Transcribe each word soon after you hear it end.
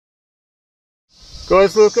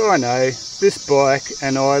Guys, look, I know this bike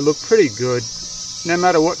and I look pretty good no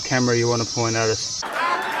matter what camera you want to point at us.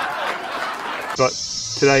 But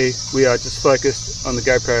today we are just focused on the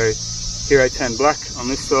GoPro Hero 10 Black on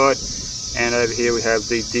this side, and over here we have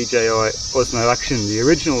the DJI Osmo Action, the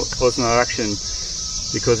original Osmo Action,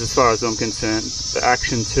 because as far as I'm concerned, the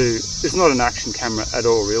Action 2 is not an action camera at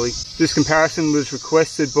all, really. This comparison was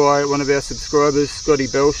requested by one of our subscribers, Scotty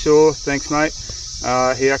Belshaw. Thanks, mate.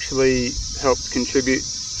 He actually helped contribute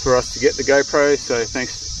for us to get the GoPro, so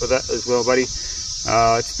thanks for that as well, buddy.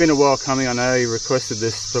 It's been a while coming. I know he requested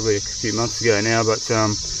this probably a few months ago now, but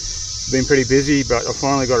been pretty busy, but I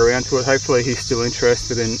finally got around to it. Hopefully he's still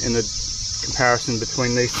interested in the comparison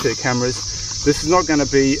between these two cameras. This is not going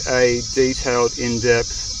to be a detailed,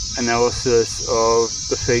 in-depth analysis of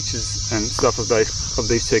the features and stuff of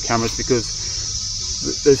these two cameras, because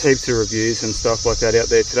there's heaps of reviews and stuff like that out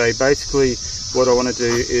there today. Basically, what I want to do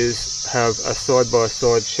is have a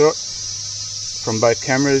side-by-side shot from both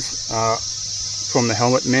cameras from the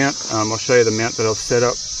helmet mount. I'll show you the mount that I've set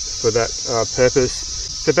up for that purpose.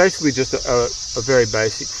 So basically just a very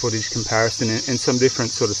basic footage comparison in some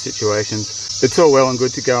different sort of situations. It's all well and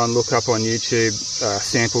good to go and look up on YouTube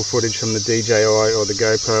sample footage from the DJI or the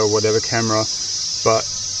GoPro or whatever camera, but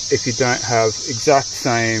if you don't have exact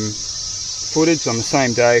same footage on the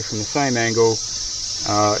same day from the same angle,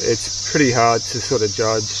 it's pretty hard to sort of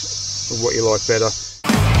judge what you like better.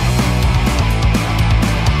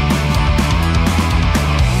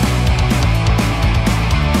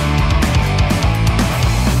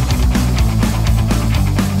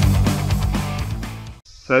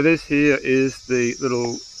 So this here is the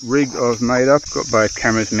little rig I've made up. Got both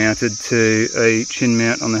cameras mounted to a chin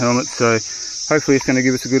mount on the helmet, so hopefully it's going to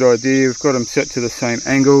give us a good idea. We've got them set to the same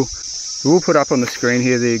angle. We'll put up on the screen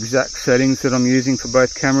here the exact settings that I'm using for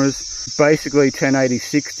both cameras. Basically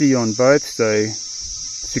 1080-60 on both, so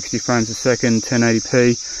 60 frames a second,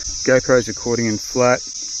 1080p. GoPro's recording in flat,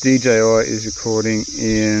 DJI is recording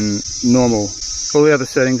in normal. All the other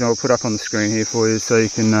settings I'll put up on the screen here for you so you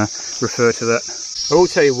can refer to that. I will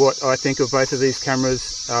tell you what I think of both of these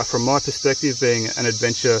cameras from my perspective, being an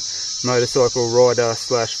adventure motorcycle rider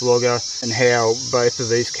slash vlogger, and how both of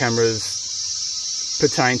these cameras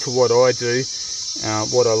pertain to what I do,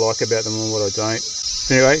 what I like about them and what I don't.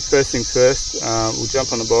 Anyway, first things first, we'll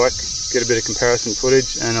jump on the bike, get a bit of comparison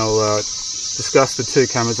footage, and I'll discuss the two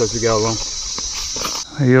cameras as we go along.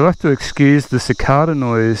 You'll have to excuse the cicada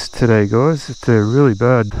noise today, guys. It's really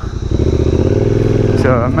bad.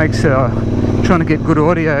 So it makes trying to get good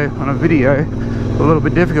audio on a video a little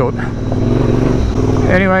bit difficult.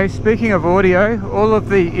 Anyway, speaking of audio, all of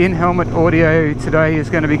the in-helmet audio today is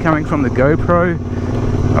going to be coming from the GoPro.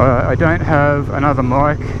 I don't have another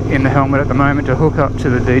mic in the helmet at the moment to hook up to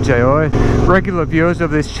the DJI. Regular viewers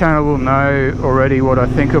of this channel will know already what I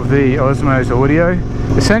think of the Osmo's audio.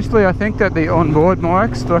 Essentially, I think that the onboard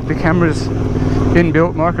mics, like the camera's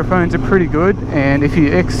inbuilt microphones, are pretty good, and if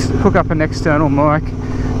you hook up an external mic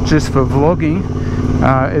just for vlogging,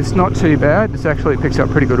 it's not too bad. It actually picks up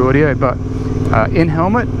pretty good audio, but in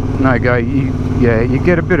helmet, no go. You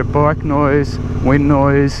get a bit of bike noise, wind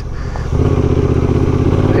noise.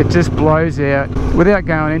 It just blows out. Without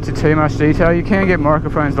going into too much detail, you can get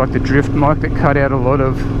microphones like the drift mic that cut out a lot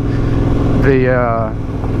of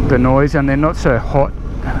the noise, and they're not so hot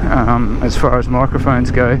as far as microphones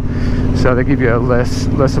go, so they give you less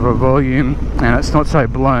of a volume, and it's not so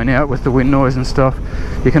blown out with the wind noise and stuff.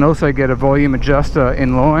 You can also get a volume adjuster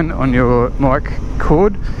in line on your mic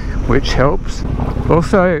cord, which helps.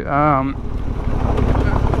 Also,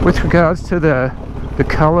 with regards to the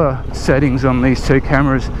color settings on these two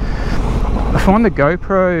cameras, I find the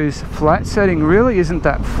GoPro's flat setting really isn't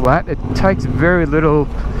that flat. It takes very little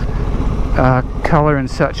color and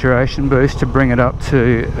saturation boost to bring it up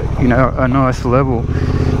to, you know, a nice level.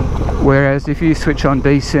 Whereas if you switch on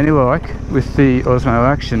Decine with the Osmo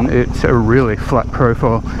Action, it's a really flat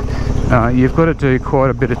profile. You've got to do quite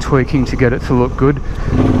a bit of tweaking to get it to look good.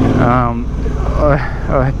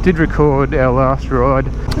 I did record our last ride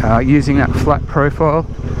using that flat profile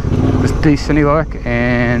with Decine,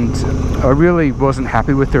 and I really wasn't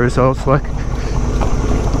happy with the results. Like,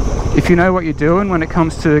 if you know what you're doing when it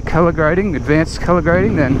comes to color grading, advanced color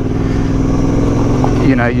grading, then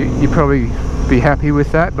you know you probably be happy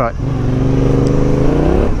with that. But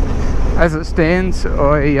as it stands,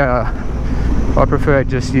 I prefer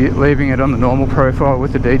just leaving it on the normal profile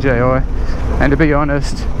with the DJI, and to be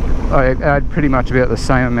honest, I add pretty much about the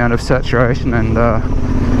same amount of saturation and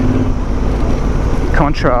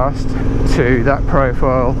contrast to that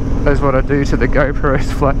profile as what I do to the GoPro's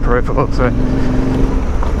flat profile.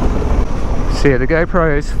 So yeah, the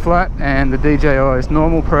GoPro is flat and the DJI is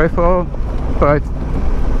normal profile, both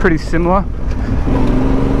pretty similar,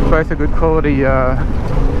 both a good quality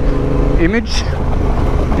image.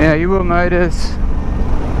 Now you will notice,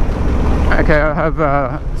 okay, I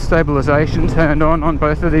have stabilization turned on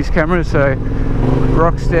both of these cameras, so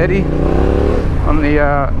rock steady on the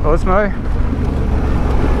Osmo,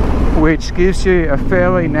 which gives you a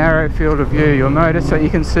fairly narrow field of view. You'll notice that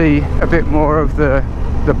you can see a bit more of the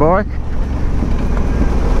bike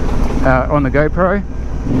on the GoPro,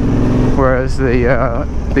 whereas the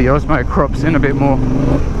Osmo crops in a bit more.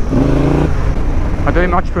 I do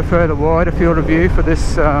much prefer the wider field of view for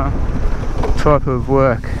this type of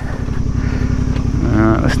work.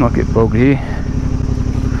 Let's not get bogged here.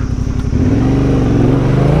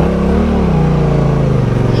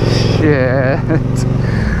 Shit.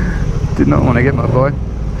 Did not want to get my bike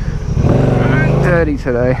dirty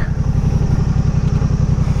today.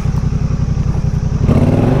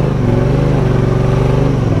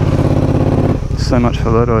 So much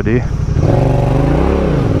for that idea.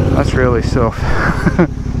 That's really soft.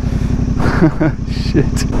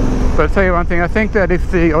 Shit. But I'll tell you one thing, I think that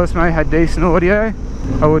if the Osmo had decent audio,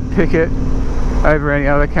 I would pick it over any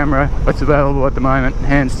other camera that's available at the moment,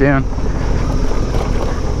 hands down.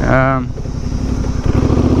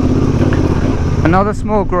 Another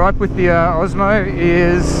small gripe with the Osmo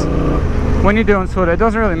is when you're doing it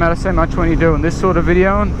doesn't really matter so much when you're doing this sort of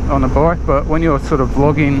video on the bike, but when you're sort of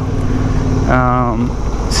vlogging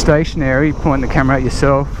stationary, point the camera at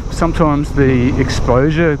yourself, sometimes the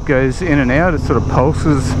exposure goes in and out. It sort of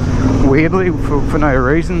pulses weirdly for no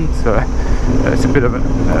reason, so it's a bit of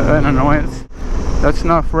an annoyance. That's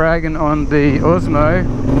enough ragging on the Osmo.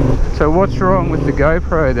 So what's wrong with the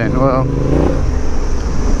GoPro then? Well,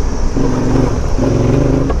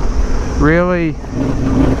 really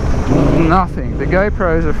nothing. The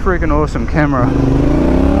GoPro is a freaking awesome camera,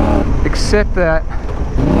 except that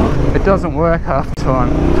it doesn't work half the time.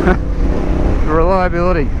 The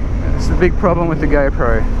reliability, it's the big problem with the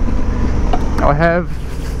GoPro. I have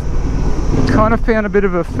kind of found a bit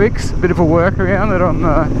of a fix, a bit of a workaround that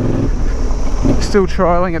I'm still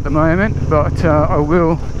trialing at the moment, but I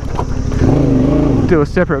will do a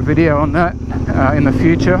separate video on that in the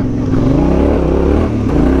future.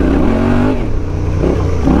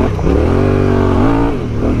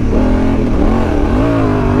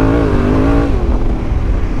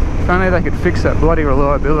 If only they could fix that bloody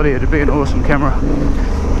reliability, it'd be an awesome camera.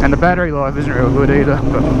 And the battery life isn't real good either,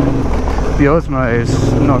 but the Osmo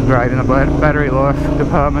is not great in the battery life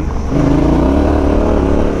department.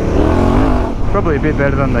 Probably a bit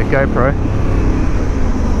better than the GoPro.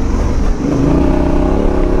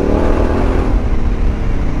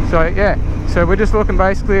 So yeah, so we're just looking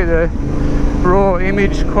basically at the raw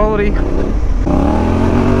image quality.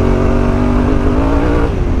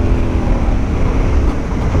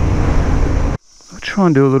 I'll try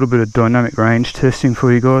and do a little bit of dynamic range testing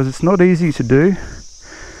for you guys. It's not easy to do,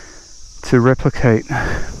 to replicate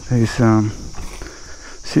these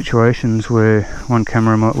situations where one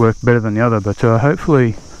camera might work better than the other, but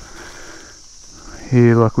hopefully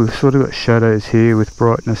here, like we've sort of got shadows here with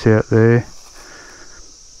brightness out there.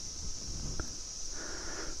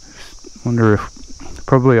 Wonder if,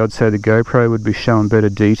 probably I'd say the GoPro would be showing better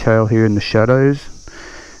detail here in the shadows,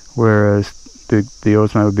 whereas the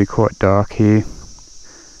Osmo would be quite dark here,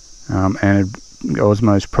 and the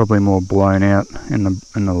Osmo is probably more blown out in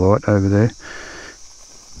the light over there.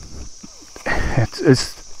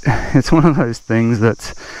 It's one of those things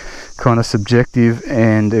that's kind of subjective,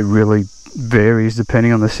 and it really varies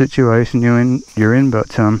depending on the situation you're in.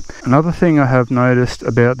 But another thing I have noticed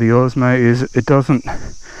about the Osmo is it doesn't.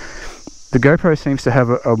 The GoPro seems to have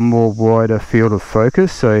a more wider field of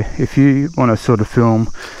focus, so if you want to sort of film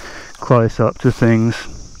close up to things,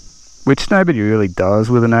 which nobody really does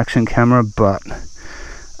with an action camera, but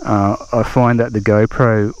I find that the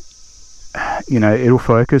GoPro, you know, it'll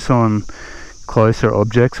focus on closer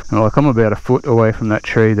objects. And like I'm about a foot away from that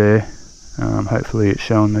tree there. Hopefully it's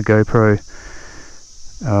showing the GoPro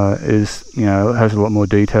is, you know, has a lot more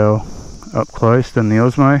detail up close than the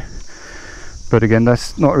Osmo. But again,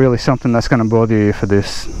 that's not really something that's going to bother you for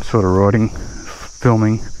this sort of riding,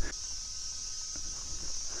 filming.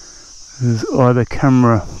 Is either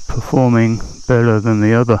camera performing better than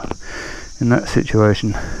the other in that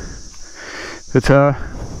situation? But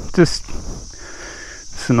just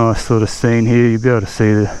it's a nice sort of scene here. You'll be able to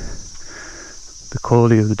see the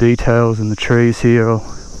quality of the details in the trees here.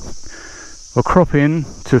 I'll crop in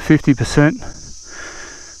to 50%,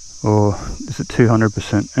 or is it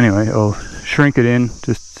 200%? Anyway, I'll shrink it in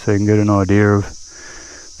just so you can get an idea of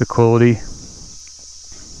the quality.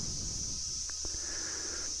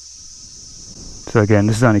 So again,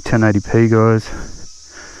 this is only 1080p guys,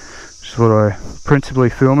 which is what I principally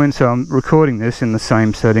film in. So I'm recording this in the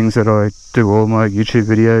same settings that I do all my YouTube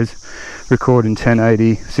videos. Record in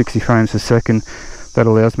 1080, 60 frames per second. That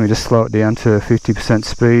allows me to slow it down to 50%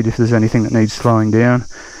 speed if there's anything that needs slowing down.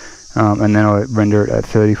 And then I render it at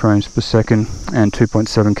 30 frames per second and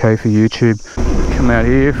 2.7K for YouTube. Come out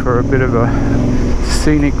here for a bit of a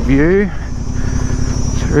scenic view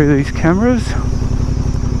through these cameras.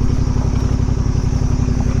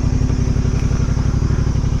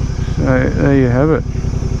 So there you have it.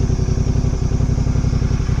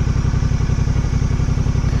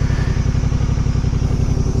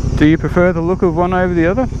 Do you prefer the look of one over the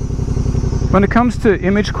other? When it comes to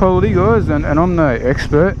image quality guys, and I'm no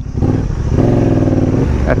expert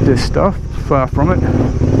at this stuff, far from it,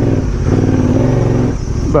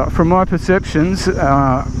 but from my perceptions,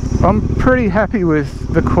 I'm pretty happy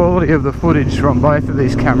with the quality of the footage from both of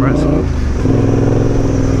these cameras.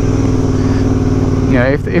 You know,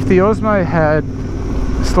 if the Osmo had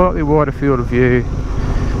a slightly wider field of view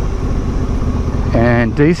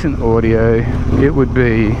and decent audio, it would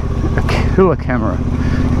be a killer camera.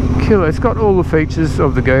 Killer. It's got all the features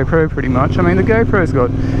of the GoPro pretty much. I mean, the GoPro's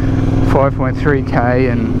got 5.3K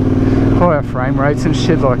and higher frame rates and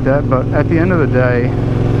shit like that, but at the end of the day,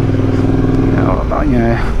 you know,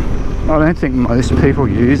 I don't think most people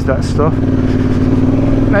use that stuff.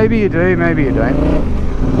 Maybe you do, maybe you don't.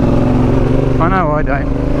 I know I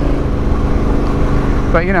don't.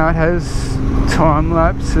 But you know, it has time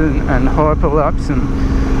lapse and hyperlapse and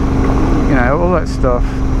you know, all that stuff.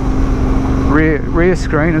 Rear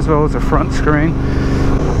screen as well as a front screen.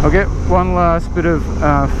 I'll get one last bit of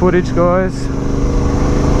footage guys,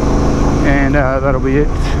 and that'll be it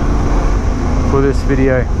for this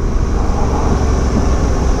video.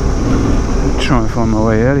 I'll try and find my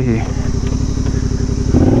way out of here.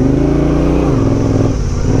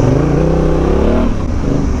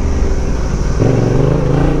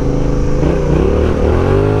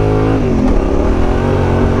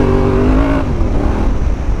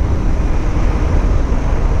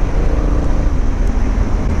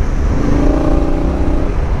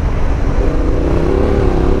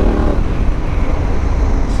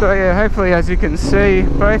 So yeah, hopefully as you can see,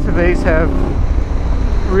 both of these have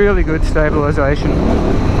really good stabilization.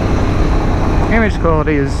 Image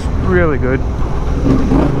quality is really good.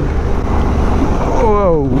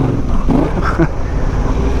 Whoa!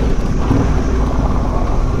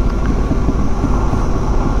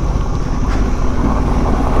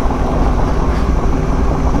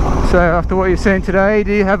 So after what you've seen today,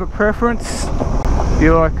 do you have a preference? Do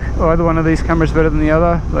you like either one of these cameras better than the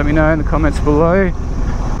other? Let me know in the comments below.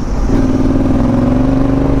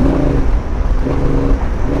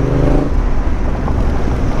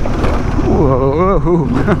 Whoa.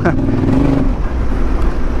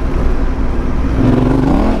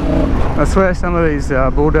 I swear some of these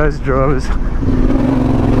bulldozer drivers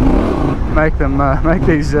make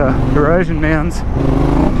these erosion mounds,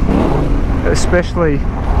 especially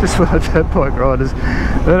just for the dirt bike riders.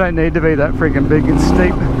 They don't need to be that freaking big and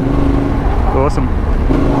steep. Awesome.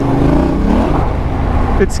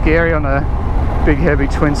 Bit scary on a big heavy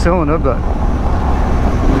twin cylinder, but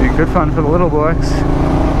it'd be good fun for the little bikes.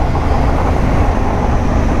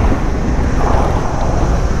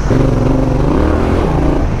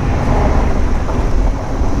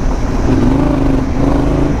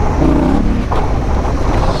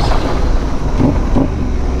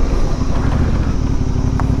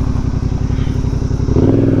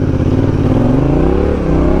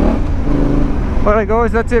 Alright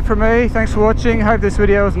guys, that's it from me. Thanks for watching. Hope this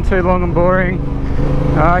video wasn't too long and boring.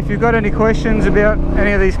 If you've got any questions about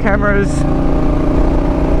any of these cameras,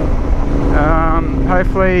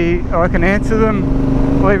 hopefully I can answer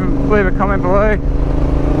them. Leave a comment below.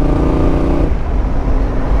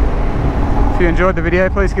 If you enjoyed the video,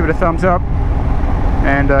 please give it a thumbs up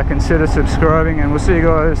and consider subscribing, and we'll see you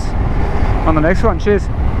guys on the next one. Cheers.